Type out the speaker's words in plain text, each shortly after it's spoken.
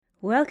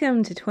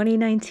Welcome to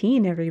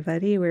 2019,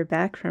 everybody. We're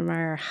back from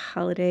our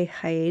holiday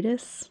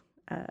hiatus,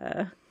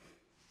 I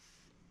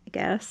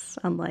guess,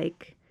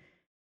 unlike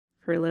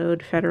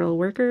furloughed federal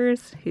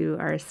workers who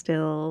are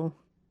still,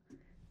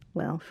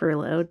 well,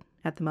 furloughed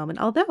at the moment.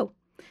 Although,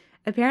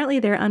 apparently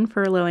they're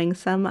unfurloughing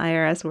some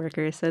IRS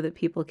workers so that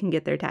people can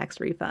get their tax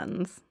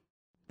refunds.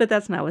 But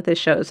that's not what this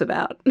show is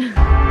about.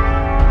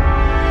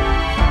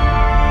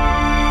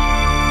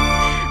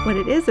 What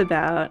it is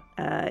about,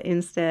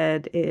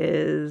 instead,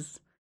 is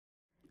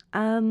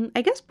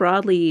I guess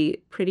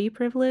broadly pretty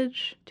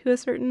privilege to a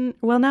certain,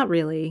 well, not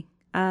really.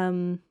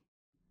 The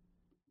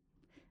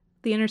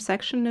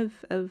intersection of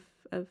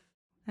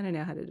I don't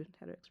know how to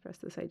express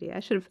this idea.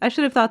 I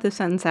should have thought this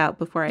sentence out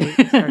before I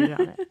started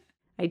on it.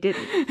 I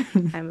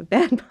didn't. I'm a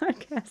bad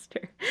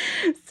podcaster.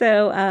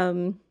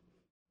 So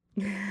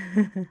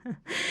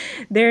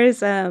there's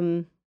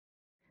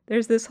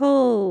this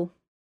whole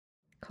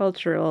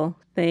cultural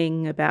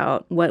thing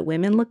about what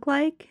women look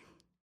like.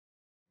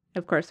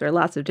 Of course, there are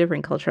lots of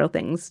different cultural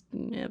things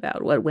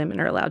about what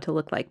women are allowed to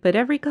look like, but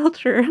every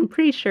culture, I'm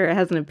pretty sure,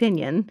 has an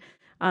opinion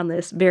on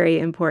this very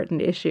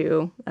important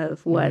issue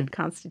of what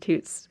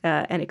constitutes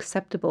an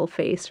acceptable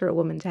face for a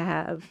woman to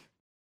have.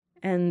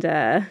 And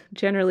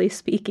generally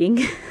speaking,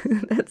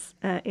 that's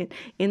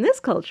in this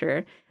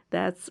culture,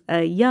 that's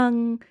a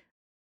young,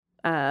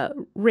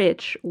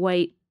 rich,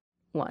 white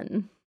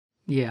one.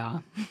 Yeah.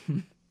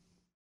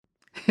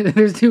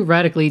 There's two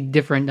radically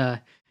different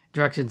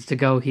directions to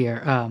go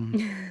here.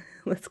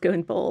 Let's go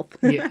in both.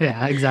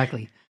 yeah,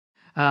 exactly.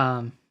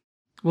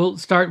 We'll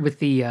start with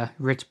the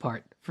rich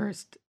part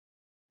first.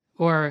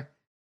 Or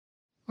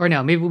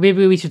no,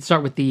 maybe we should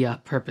start with the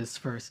purpose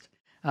first.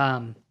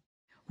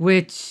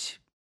 Which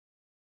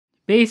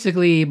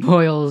basically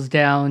boils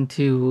down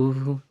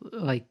to,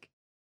 like,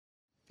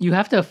 you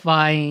have to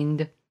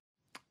find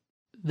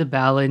the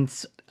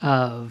balance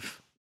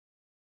of,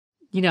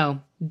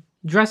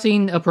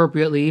 dressing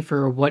appropriately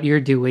for what you're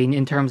doing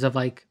in terms of,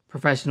 like,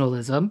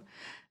 professionalism.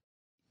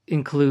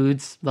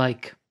 Includes,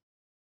 like,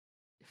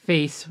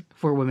 face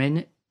for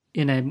women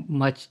in a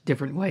much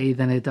different way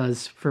than it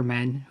does for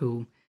men,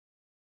 who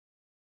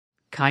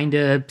kind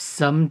of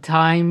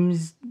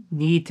sometimes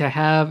need to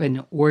have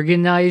an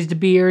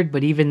organized beard,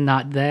 but even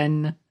not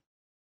then.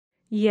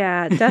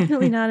 Yeah,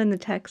 definitely not in the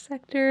tech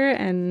sector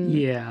and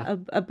Yeah.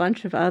 a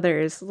bunch of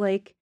others.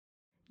 Like,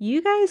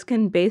 you guys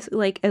can basically,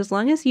 like, as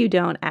long as you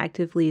don't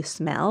actively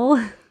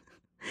smell,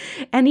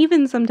 and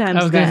even sometimes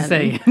I was going to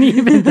then, say,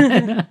 even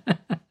then.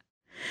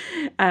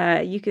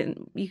 you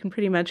can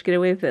pretty much get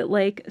away with it.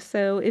 Like,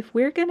 so if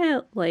we're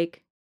gonna,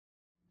 like,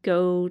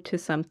 go to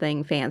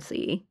something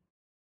fancy,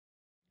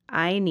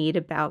 I need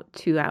about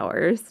 2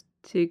 hours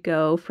to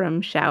go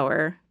from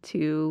shower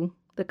to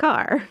the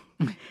car.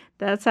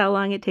 That's how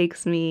long it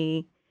takes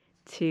me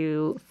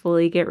to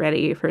fully get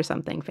ready for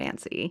something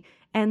fancy.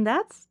 And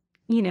that's,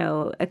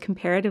 a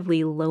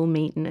comparatively low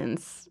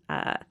maintenance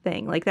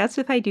thing. Like, that's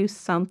if I do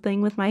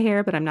something with my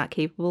hair, but I'm not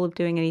capable of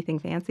doing anything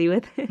fancy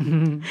with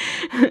it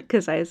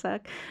because I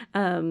suck.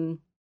 And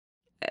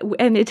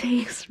it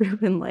takes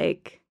Ruben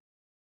like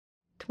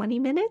 20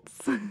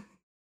 minutes,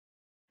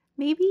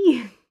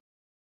 maybe.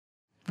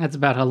 That's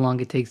about how long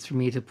it takes for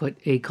me to put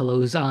a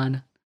clothes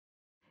on.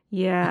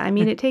 Yeah, I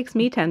mean, it takes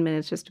me 10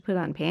 minutes just to put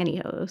on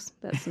pantyhose.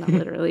 That's not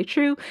literally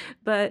true,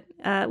 but,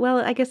 well,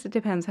 I guess it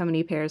depends how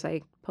many pairs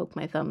I poke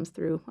my thumbs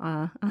through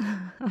on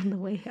the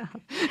way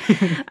up.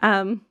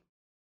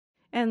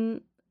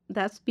 And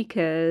that's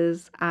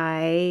because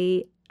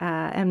I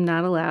am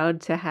not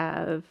allowed to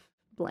have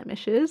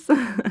blemishes.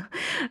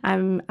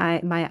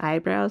 My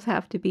eyebrows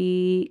have to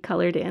be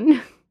colored in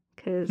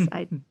because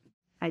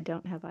I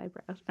don't have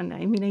eyebrows. And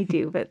I mean, I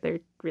do, but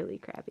they're really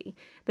crappy.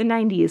 The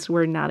 90s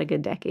were not a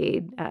good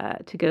decade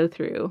to go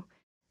through.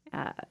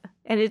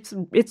 And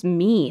it's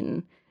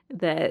mean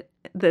that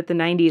the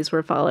 90s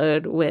were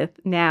followed with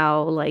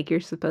now, like, you're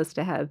supposed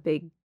to have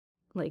big,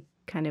 like,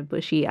 kind of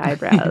bushy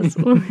eyebrows.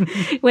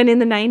 When in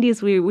the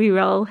 90s, we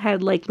all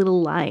had, like,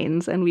 little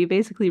lines, and we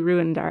basically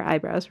ruined our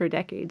eyebrows for a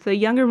decade. So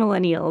younger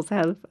millennials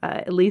have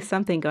at least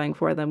something going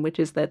for them, which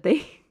is that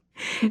they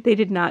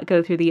did not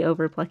go through the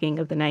overplucking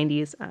of the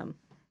 90s.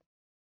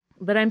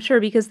 But I'm sure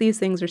because these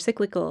things are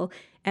cyclical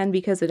and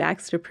because it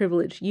acts to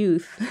privilege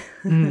youth,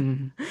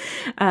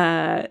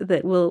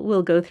 that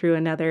we'll go through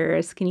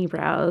another skinny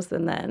brows,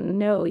 and then,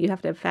 no, you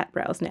have to have fat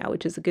brows now,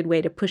 which is a good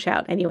way to push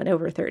out anyone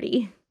over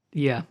 30.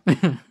 Yeah.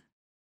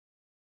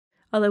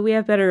 Although we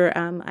have better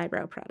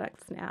eyebrow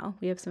products now.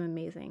 We have some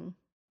amazing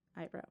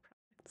eyebrow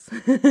products.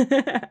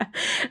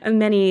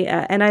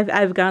 And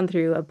I've gone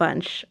through a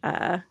bunch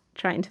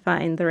trying to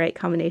find the right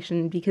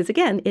combination because,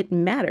 again, it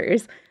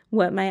matters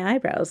what my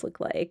eyebrows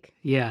look like.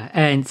 Yeah,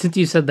 and since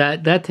you said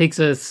that, that takes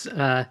us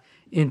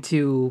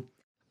into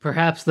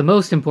perhaps the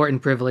most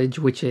important privilege,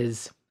 which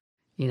is,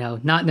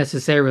 not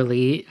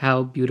necessarily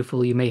how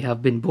beautiful you may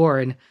have been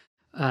born,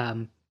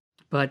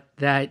 but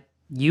that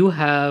you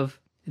have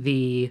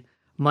the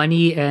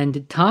money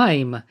and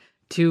time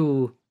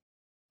to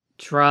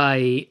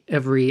try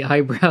every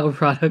eyebrow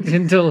product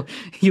until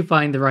you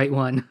find the right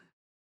one.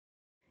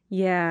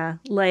 Yeah,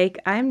 like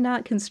I'm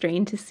not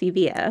constrained to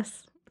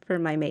CVS for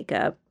my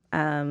makeup.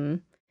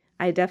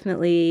 I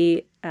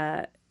definitely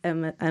I'm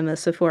a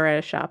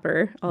Sephora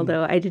shopper, Mm.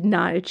 although I did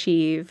not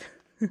achieve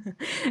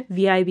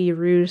VIB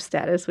Rouge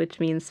status, which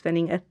means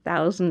spending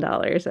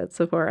 $1,000 at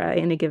Sephora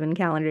in a given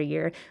calendar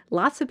year.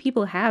 Lots of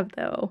people have,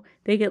 though.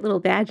 They get little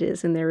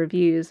badges in their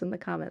reviews in the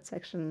comment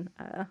section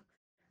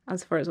on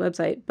Sephora's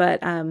website.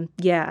 But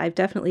yeah, I've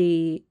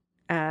definitely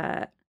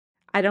uh,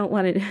 I don't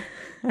want to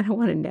I don't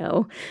want to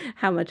know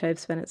how much I've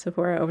spent at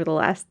Sephora over the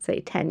last, say,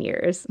 10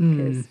 years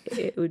Mm. because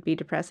it would be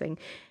depressing.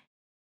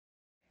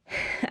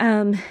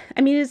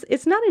 I mean,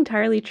 it's not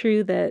entirely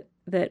true that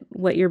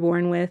what you're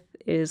born with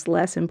is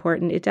less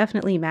important. It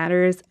definitely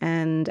matters,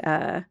 and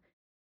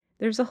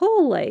there's a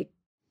whole like,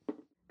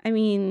 I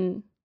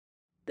mean,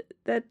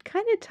 that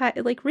kind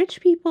of like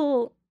rich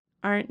people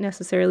aren't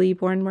necessarily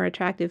born more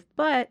attractive,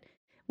 but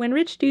when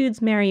rich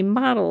dudes marry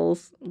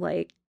models,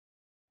 like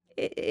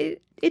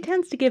it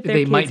tends to give their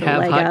They might kids a have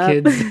leg hot up.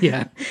 kids.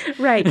 Yeah.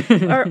 Right.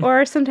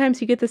 Or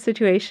sometimes you get the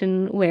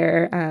situation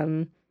where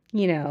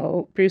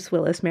Bruce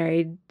Willis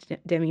married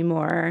Demi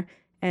Moore,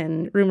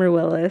 and Rumor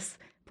Willis,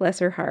 bless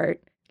her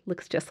heart,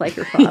 looks just like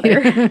her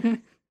father. Yeah.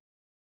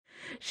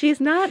 She's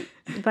not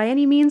by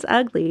any means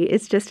ugly.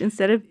 It's just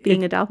instead of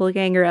being It, a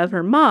doppelganger of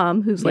her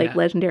mom, who's like yeah.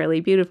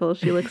 legendarily beautiful,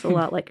 she looks a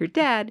lot like her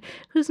dad,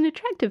 who's an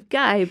attractive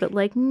guy, but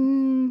like,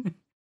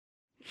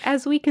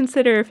 as we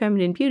consider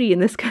feminine beauty in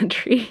this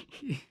country,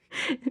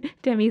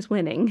 Demi's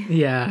winning.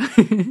 Yeah.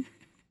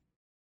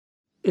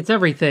 It's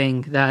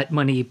everything that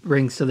money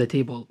brings to the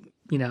table,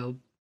 you know,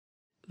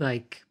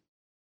 like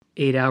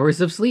 8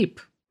 hours of sleep.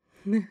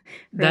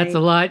 That's a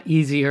Right. lot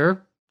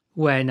easier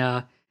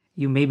when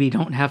you maybe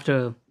don't have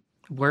to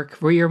work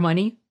for your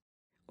money.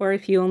 Or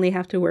if you only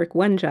have to work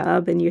one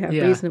job and you have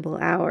Yeah. reasonable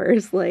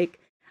hours, like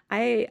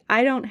I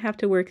don't have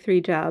to work 3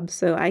 jobs,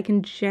 so I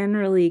can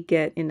generally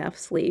get enough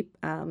sleep,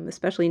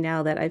 especially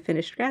now that I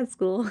finished grad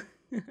school.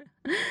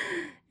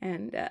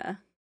 And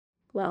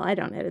well, I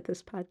don't edit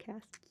this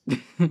podcast.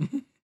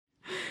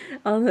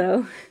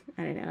 Although,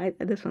 I don't know,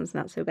 this one's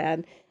not so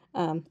bad.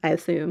 I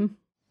assume.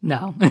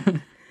 No.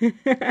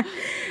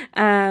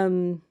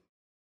 um,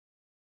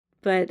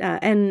 but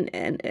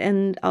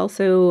and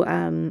also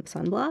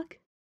sunblock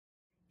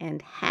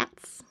and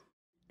hats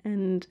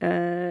and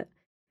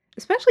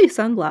especially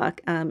sunblock,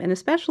 and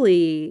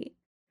especially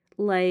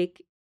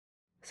like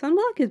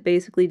sunblock is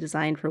basically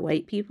designed for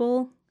white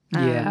people,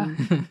 Yeah.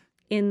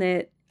 in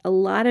that a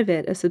lot of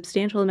it, a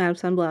substantial amount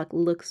of sunblock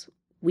looks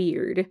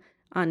weird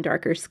on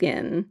darker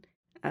skin,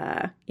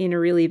 in a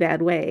really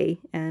bad way.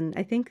 And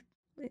I think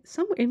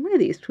somewhere in one of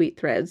these tweet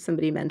threads,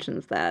 somebody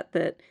mentions that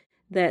the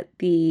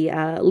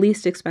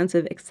least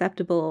expensive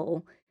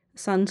acceptable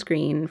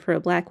sunscreen for a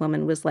black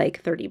woman was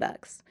like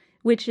 $30,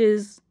 which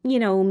is,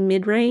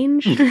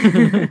 mid-range.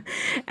 But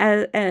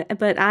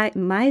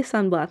my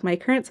sunblock, my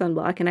current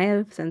sunblock, and I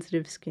have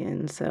sensitive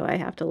skin, so I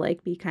have to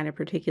like be kind of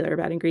particular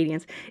about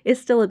ingredients, is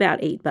still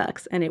about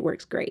 $8 and it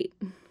works great.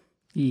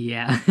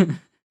 Yeah.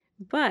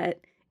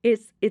 But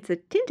it's a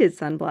tinted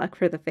sunblock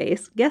for the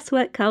face. Guess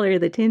what color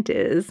the tint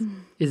is?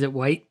 Is it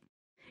white?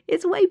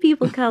 It's white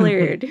people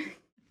colored.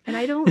 And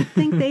I don't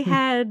think they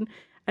had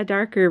a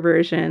darker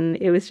version.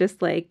 It was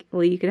just like,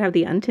 well, you could have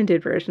the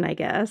untinted version, I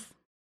guess.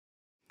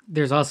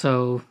 There's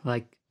also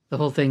like the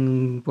whole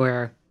thing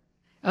where,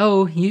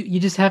 oh,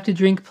 you just have to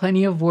drink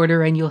plenty of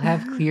water and you'll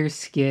have clear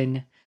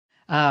skin.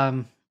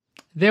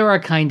 There are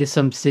kind of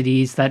some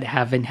cities that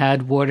haven't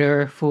had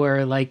water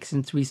for like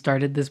since we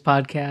started this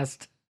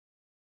podcast.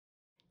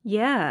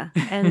 Yeah,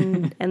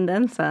 and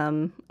then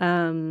some.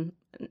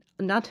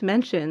 Not to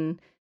mention,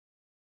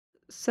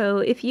 so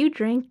if you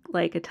drink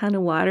like a ton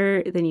of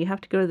water, then you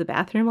have to go to the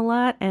bathroom a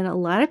lot, and a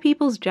lot of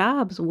people's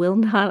jobs will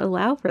not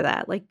allow for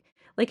that. Like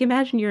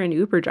imagine you're an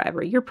Uber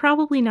driver. You're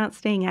probably not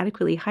staying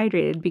adequately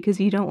hydrated because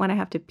you don't want to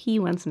have to pee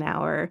once an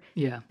hour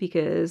Yeah.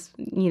 because,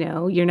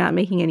 you're not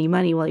making any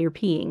money while you're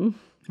peeing.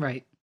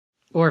 Right.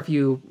 Or if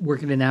you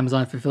work at an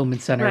Amazon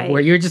fulfillment center Right.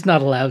 where you're just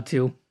not allowed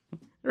to.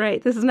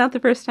 Right. This is not the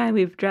first time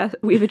we've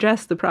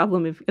addressed the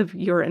problem of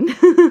urine,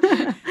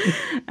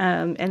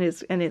 and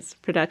its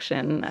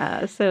production.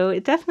 So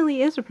it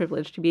definitely is a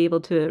privilege to be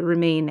able to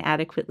remain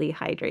adequately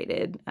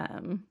hydrated.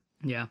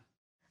 Yeah.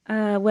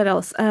 What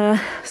else?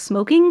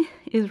 Smoking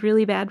is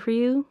really bad for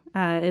you.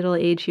 It'll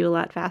age you a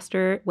lot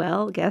faster.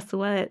 Well, guess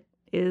what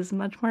is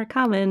much more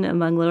common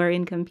among lower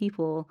income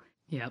people?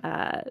 Yeah.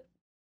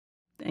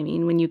 I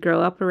mean, when you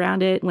grow up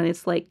around it, when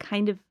it's like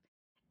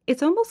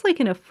it's almost like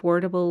an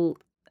affordable,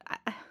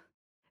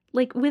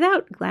 like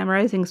without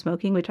glamorizing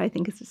smoking, which I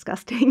think is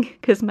disgusting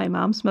because my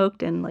mom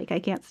smoked and like I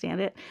can't stand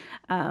it.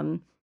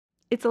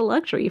 It's a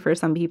luxury for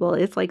some people.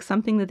 It's like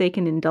something that they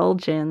can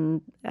indulge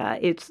in.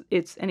 It's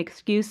an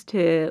excuse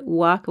to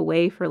walk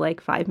away for like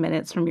 5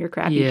 minutes from your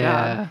crappy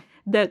job.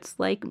 That's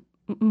like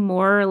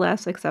more or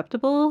less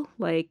acceptable.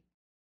 Like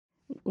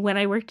when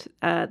I worked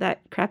that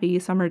crappy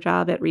summer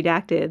job at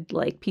Redacted,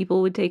 like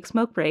people would take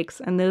smoke breaks,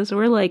 and those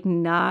were like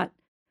not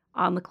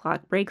on the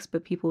clock breaks,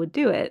 but people would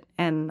do it,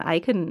 and I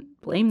couldn't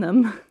blame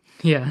them.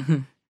 Yeah.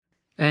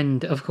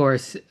 And of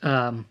course,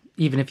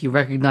 even if you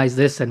recognize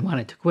this and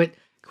wanted to quit,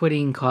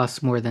 quitting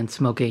costs more than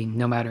smoking,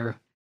 no matter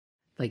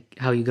like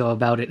how you go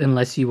about it,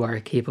 unless you are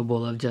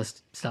capable of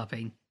just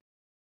stopping.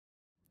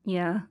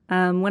 Yeah.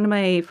 One of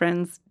my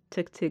friends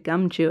took to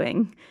gum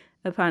chewing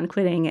upon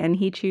quitting, and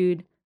he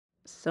chewed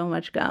so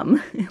much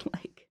gum.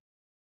 Like,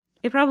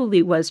 it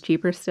probably was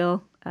cheaper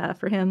still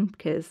for him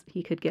because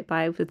he could get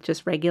by with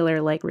just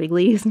regular, like,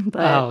 Wrigley's,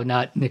 but Oh,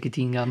 not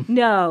nicotine gum.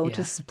 no, Yeah.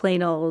 just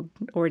plain old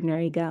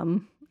ordinary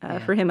gum. Yeah.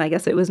 For him, I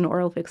guess it was an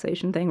oral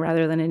fixation thing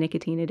rather than a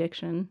nicotine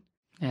addiction.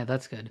 Yeah,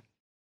 that's good.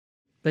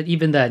 But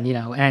even then,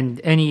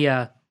 and any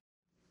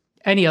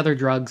other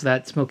drugs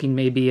that smoking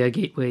may be a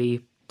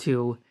gateway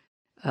to,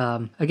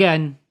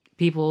 again,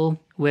 people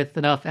with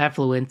enough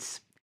affluence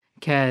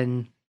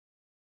can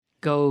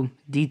go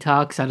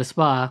detox at a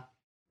spa.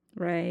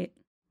 Right.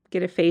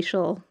 Get a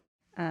facial.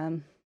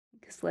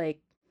 Because, like,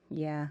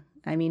 yeah,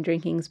 I mean,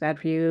 drinking's bad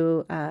for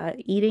you.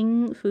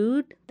 Eating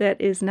food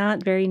that is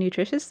not very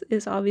nutritious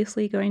is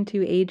obviously going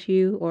to age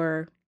you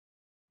or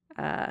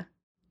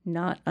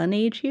not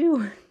unage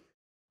you.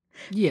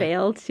 Yeah.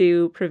 Fail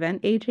to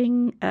prevent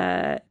aging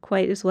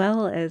quite as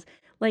well as,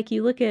 like,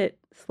 you look at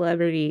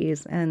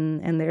celebrities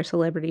and their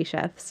celebrity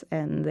chefs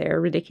and their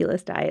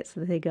ridiculous diets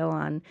that they go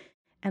on,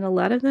 and a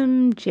lot of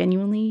them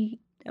genuinely,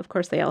 of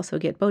course, they also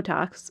get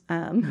Botox.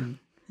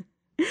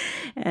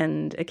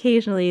 And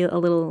occasionally a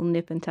little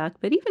nip and tuck,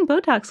 but even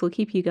Botox will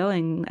keep you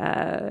going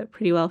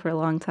pretty well for a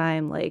long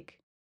time, like,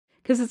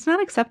 because it's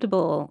not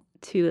acceptable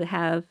to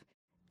have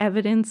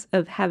evidence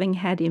of having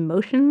had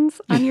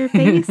emotions on your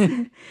face.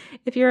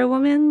 If you're a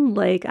woman,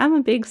 like, I'm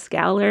a big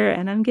scowler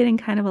and I'm getting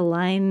kind of a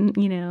line,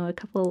 a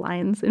couple of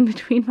lines in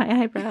between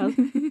my eyebrows,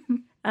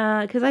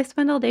 because I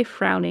spend all day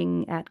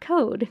frowning at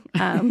code.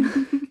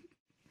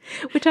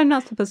 Which I'm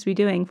not supposed to be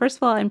doing. First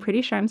of all, I'm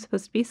pretty sure I'm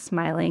supposed to be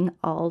smiling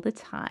all the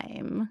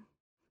time.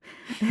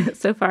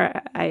 So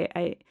far,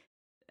 I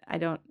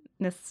don't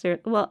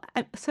necessarily. Well,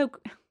 so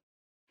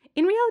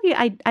in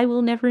reality, I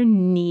will never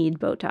need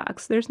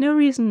Botox. There's no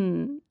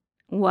reason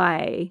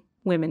why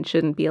women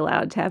shouldn't be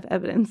allowed to have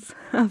evidence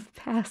of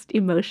past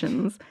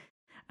emotions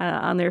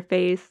on their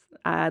face.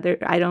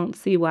 I don't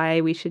see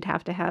why we should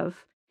have to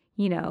have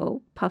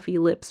puffy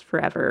lips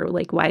forever.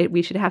 Like, why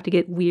we should have to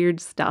get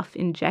weird stuff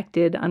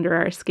injected under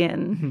our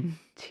skin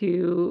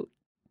to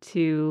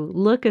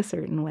look a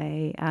certain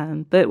way.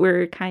 But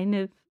we're kind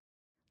of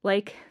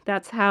like,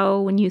 that's how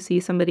when you see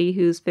somebody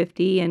who's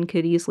 50 and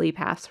could easily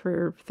pass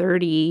for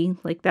 30,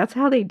 like, that's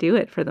how they do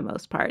it for the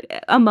most part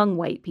among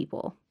white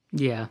people.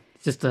 Yeah,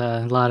 it's just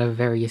a lot of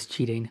various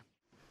cheating.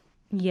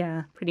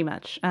 Yeah, pretty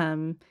much.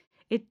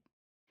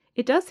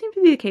 It does seem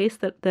to be the case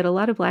that a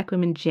lot of Black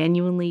women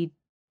genuinely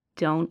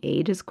don't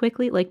age as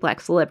quickly, like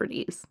Black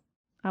celebrities,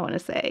 I want to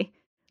say.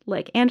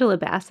 Like Angela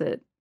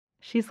Bassett,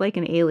 she's like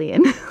an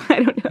alien.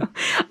 I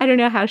don't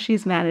know how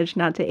she's managed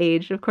not to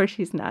age. Of course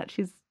she's not.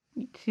 She's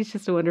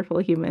just a wonderful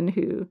human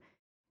who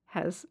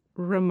has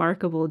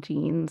remarkable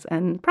genes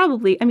and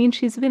probably, I mean,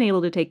 she's been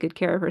able to take good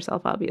care of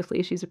herself,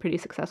 obviously. She's a pretty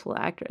successful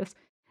actress.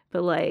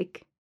 But,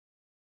 like,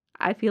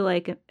 I feel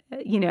like,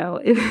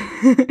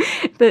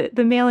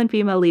 the male and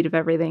female lead of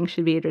everything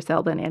should be Idris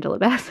Elba and Angela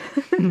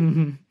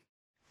Bassett.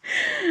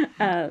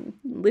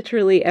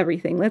 Literally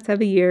everything. Let's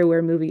have a year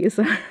where movies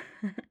are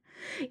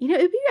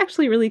it'd be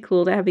actually really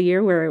cool to have a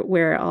year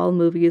where all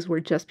movies were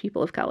just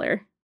people of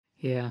color.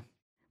 Yeah.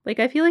 Like,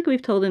 I feel like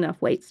we've told enough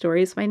white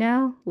stories by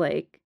now.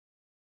 Like,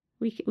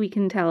 we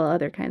can tell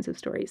other kinds of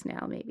stories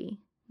now,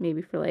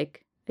 maybe for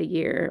like a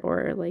year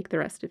or like the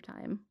rest of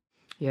time.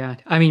 Yeah,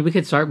 I mean, we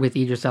could start with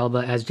Idris Elba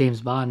as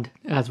James Bond,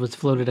 as was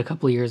floated a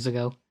couple years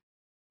ago.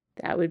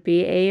 That would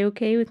be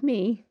A-okay with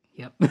me.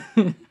 Yep.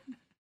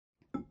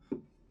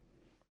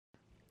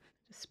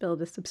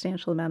 Spilled a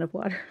substantial amount of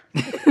water.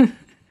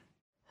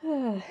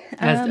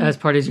 as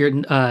part of your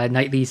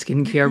nightly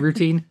skincare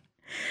routine.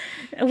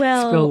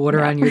 Well, spill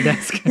water on your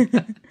desk.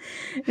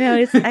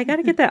 No, I got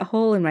to get that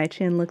hole in my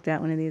chin looked at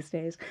one of these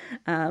days.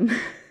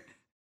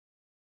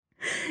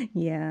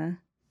 Yeah.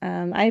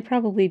 I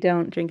probably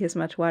don't drink as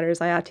much water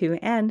as I ought to,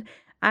 and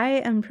I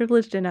am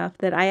privileged enough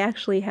that I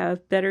actually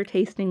have better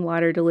tasting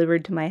water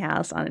delivered to my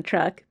house on a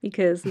truck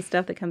because the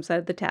stuff that comes out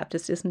of the tap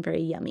just isn't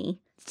very yummy.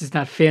 It's just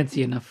not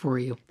fancy enough for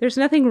you. There's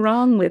nothing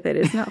wrong with it.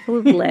 It's not full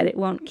of lead. It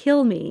won't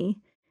kill me.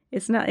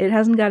 It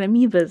hasn't got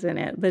amoebas in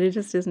it, but it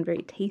just isn't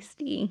very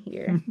tasty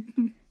here.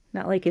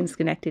 Not like in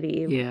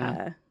Schenectady,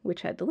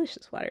 which had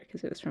delicious water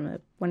because it was from a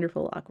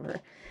wonderful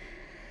aquifer.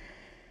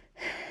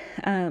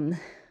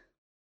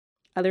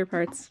 Other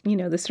parts,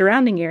 the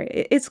surrounding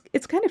area, it's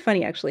kind of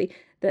funny actually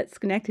that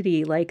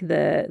Schenectady, like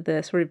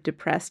the sort of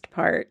depressed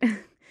part,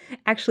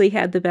 actually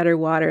had the better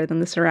water than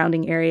the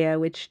surrounding area,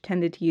 which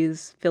tended to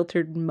use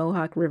filtered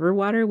Mohawk River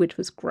water, which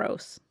was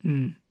gross.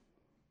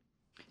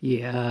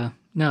 Yeah,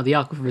 no, the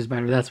aquifer is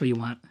better. That's what you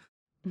want.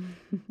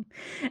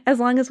 As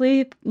long as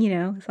we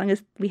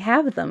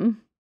have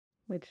them,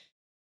 which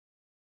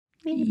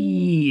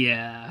maybe.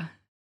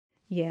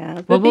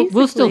 Yeah. Well,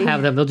 we'll still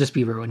have them. They'll just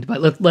be ruined.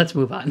 But let's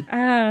move on.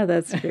 Ah,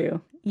 that's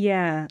true.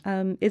 Yeah.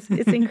 It's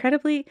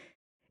incredibly.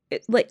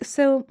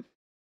 So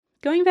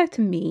going back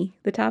to me,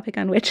 the topic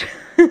on which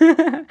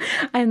I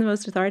am the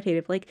most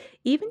authoritative, like,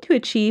 even to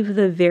achieve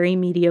the very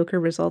mediocre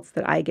results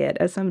that I get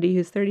as somebody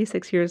who's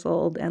 36 years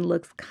old and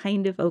looks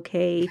kind of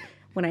okay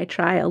when I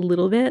try a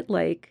little bit,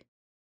 like,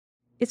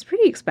 it's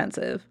pretty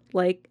expensive.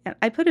 Like,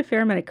 I put a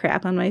fair amount of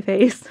crap on my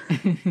face.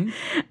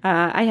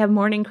 I have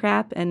morning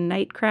crap and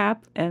night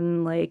crap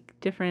and, like,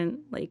 different,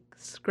 like,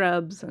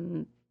 scrubs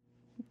and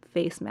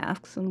face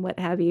masks and what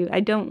have you. I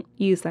don't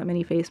use that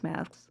many face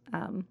masks,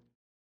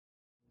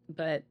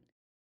 but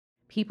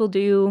people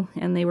do,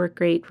 and they work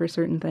great for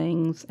certain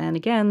things. And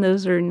again,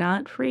 those are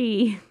not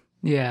free.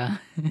 Yeah.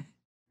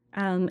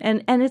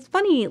 And it's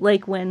funny,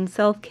 like, when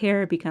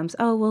self-care becomes,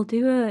 oh, well,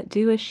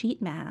 do a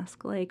sheet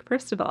mask. Like,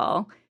 first of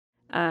all,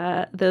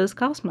 those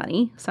cost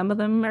money. Some of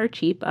them are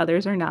cheap,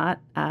 others are not.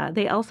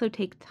 They also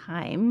take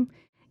time.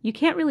 You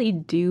can't really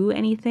do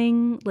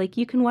anything. Like,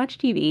 you can watch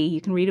TV,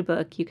 you can read a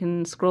book, you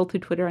can scroll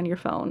through Twitter on your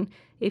phone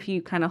if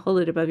you kind of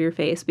hold it above your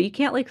face, but you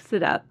can't, like,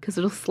 sit up because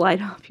it'll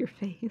slide off your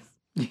face.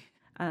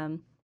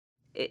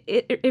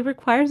 It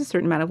requires a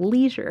certain amount of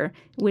leisure,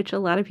 which a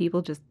lot of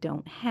people just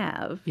don't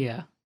have.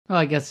 Yeah. Well,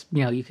 I guess,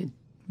 you could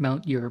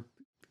mount your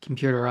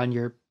computer on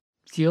your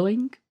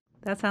ceiling.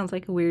 That sounds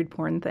like a weird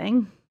porn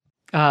thing.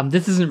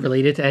 This isn't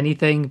related to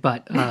anything,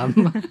 but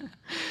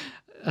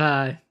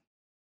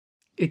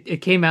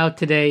it came out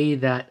today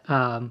that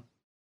a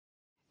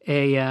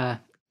 4chan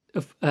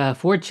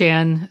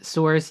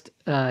sourced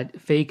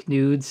fake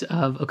nudes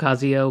of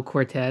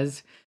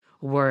Ocasio-Cortez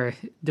were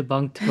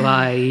debunked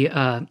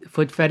by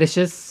foot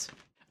fetishists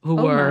who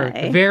were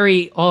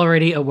very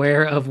already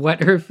aware of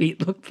what her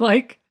feet looked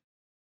like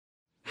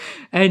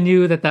and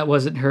knew that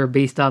wasn't her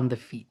based on the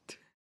feet.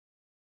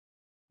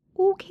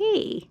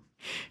 Okay.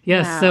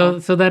 Yes, wow.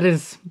 So that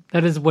is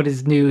what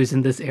is news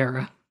in this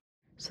era.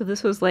 So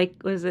this was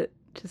it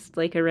just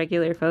like a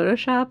regular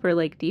Photoshop or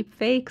like deep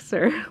fakes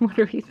or what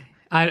are we?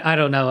 I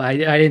don't know. I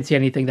didn't see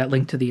anything that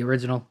linked to the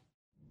original.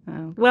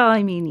 Oh, well,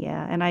 I mean,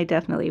 yeah, and I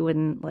definitely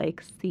wouldn't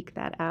like seek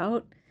that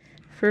out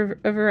for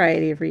a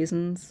variety of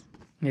reasons.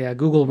 Yeah,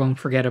 Google won't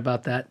forget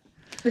about that.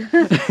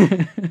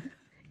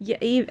 Yeah,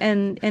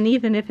 and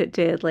even if it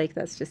did, like,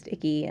 that's just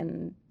icky,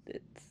 and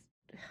it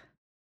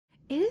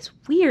is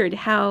weird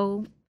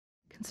how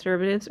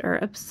conservatives are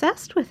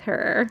obsessed with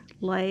her.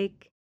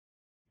 Like,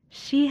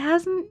 she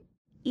hasn't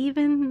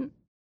even,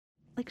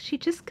 like, she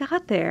just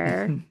got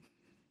there.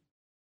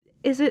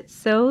 Is it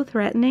so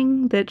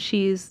threatening that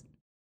she's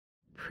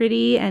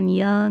pretty and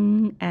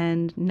young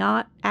and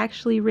not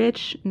actually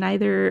rich,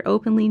 neither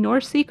openly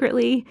nor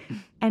secretly,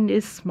 and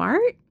is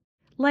smart?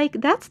 Like,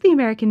 that's the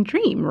American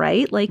dream,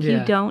 right? Like,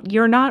 yeah.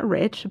 You're not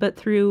rich, but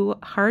through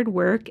hard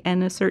work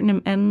and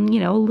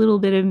a little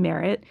bit of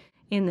merit,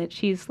 in that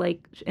she's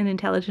like an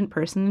intelligent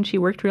person and she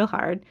worked real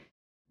hard.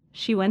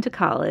 She went to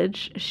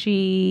college.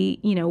 She,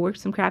 worked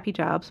some crappy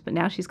jobs, but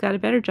now she's got a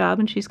better job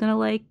and she's going to,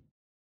 like,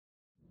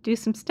 do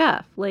some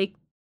stuff. Like,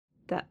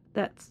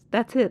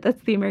 that's it.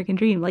 That's the American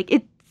dream. Like,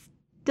 it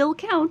still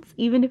counts,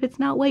 even if it's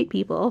not white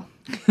people.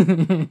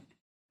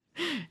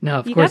 No,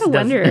 of course it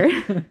doesn't. You gotta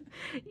wonder,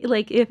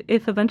 like,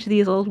 if a bunch of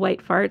these old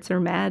white farts are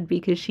mad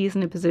because she's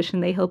in a position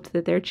they hoped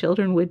that their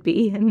children would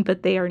be in,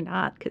 but they are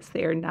not, because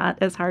they are not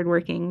as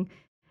hardworking,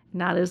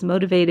 not as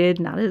motivated,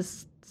 not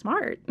as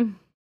smart.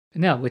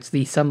 No, it's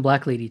some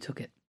black lady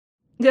took it.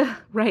 Yeah,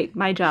 right.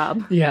 My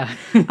job. Yeah.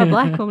 A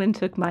black woman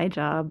took my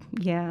job.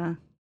 Yeah.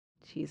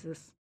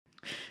 Jesus.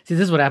 See,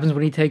 this is what happens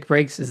when you take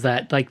breaks, is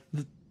that, like,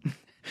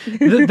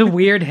 the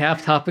weird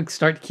half topics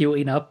start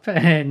queuing up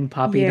and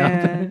popping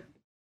up.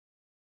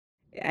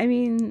 I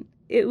mean,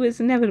 it was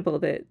inevitable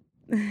that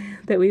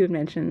we would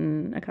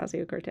mention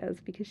Ocasio-Cortez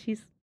because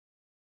she's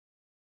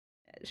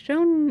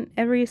shown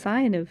every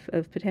sign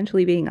of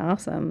potentially being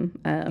awesome.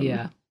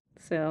 Yeah.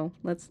 So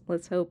let's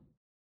hope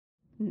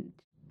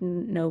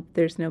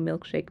there's no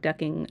milkshake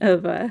ducking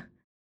of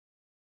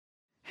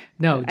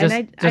No,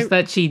 just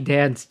that she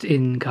danced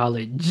in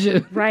college.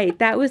 Right,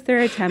 that was their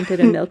attempt at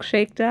a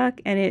milkshake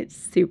duck, and it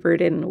super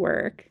didn't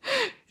work.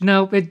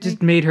 No, it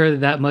just made her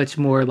that much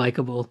more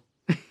likable.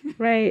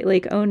 Right,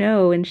 like, oh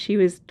no, and she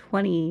was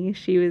 20,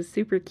 she was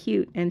super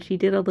cute, and she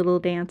did a little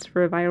dance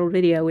for a viral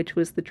video, which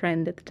was the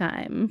trend at the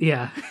time.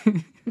 Yeah.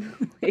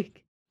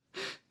 Like,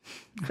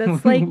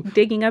 that's like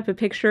digging up a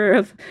picture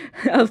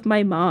of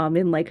my mom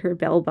in, like, her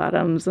bell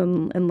bottoms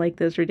and like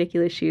those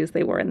ridiculous shoes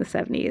they wore in the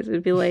 70s.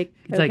 It'd be like,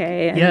 it's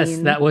okay. Like, yes,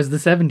 that was the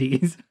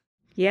 70s.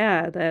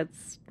 Yeah,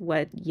 that's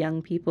what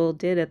young people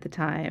did at the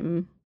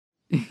time.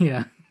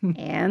 Yeah.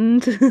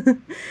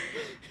 And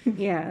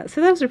yeah,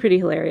 so that was a pretty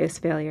hilarious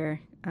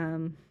failure.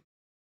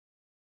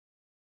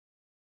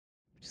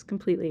 Just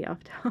completely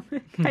off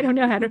topic. I don't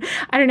know how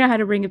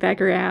to bring it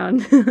back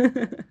around.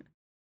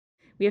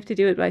 We have to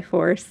do it by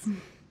force.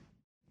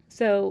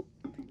 So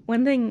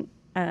one thing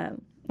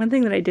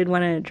that I did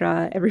want to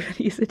draw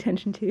everybody's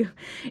attention to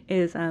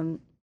is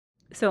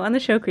so on the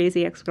show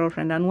Crazy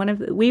Ex-Girlfriend, on one of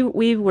the,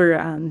 we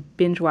were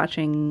binge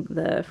watching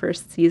the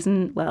first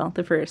season, well,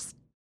 the first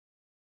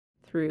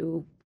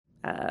through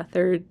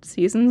third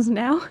seasons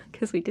now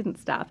because we didn't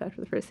stop after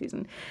the first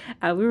season.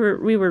 We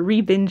were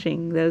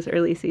re-binging those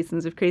early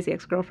seasons of Crazy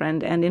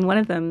Ex-Girlfriend, and in one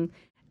of them,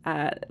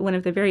 one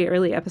of the very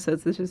early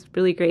episodes, this was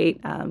really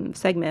great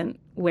segment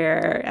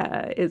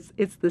where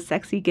it's the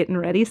sexy getting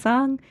ready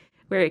song,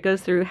 where it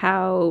goes through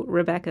how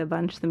Rebecca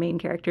Bunch, the main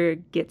character,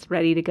 gets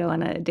ready to go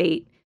on a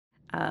date.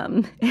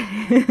 And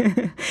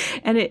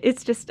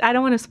it's just, I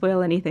don't want to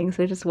spoil anything,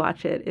 so just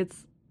watch it.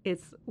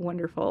 It's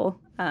wonderful.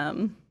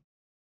 And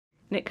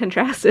it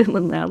contrasts it.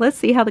 Now let's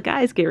see how the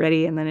guys get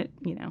ready, and then it,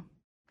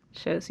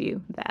 shows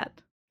you that.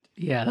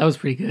 Yeah, that was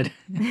pretty good.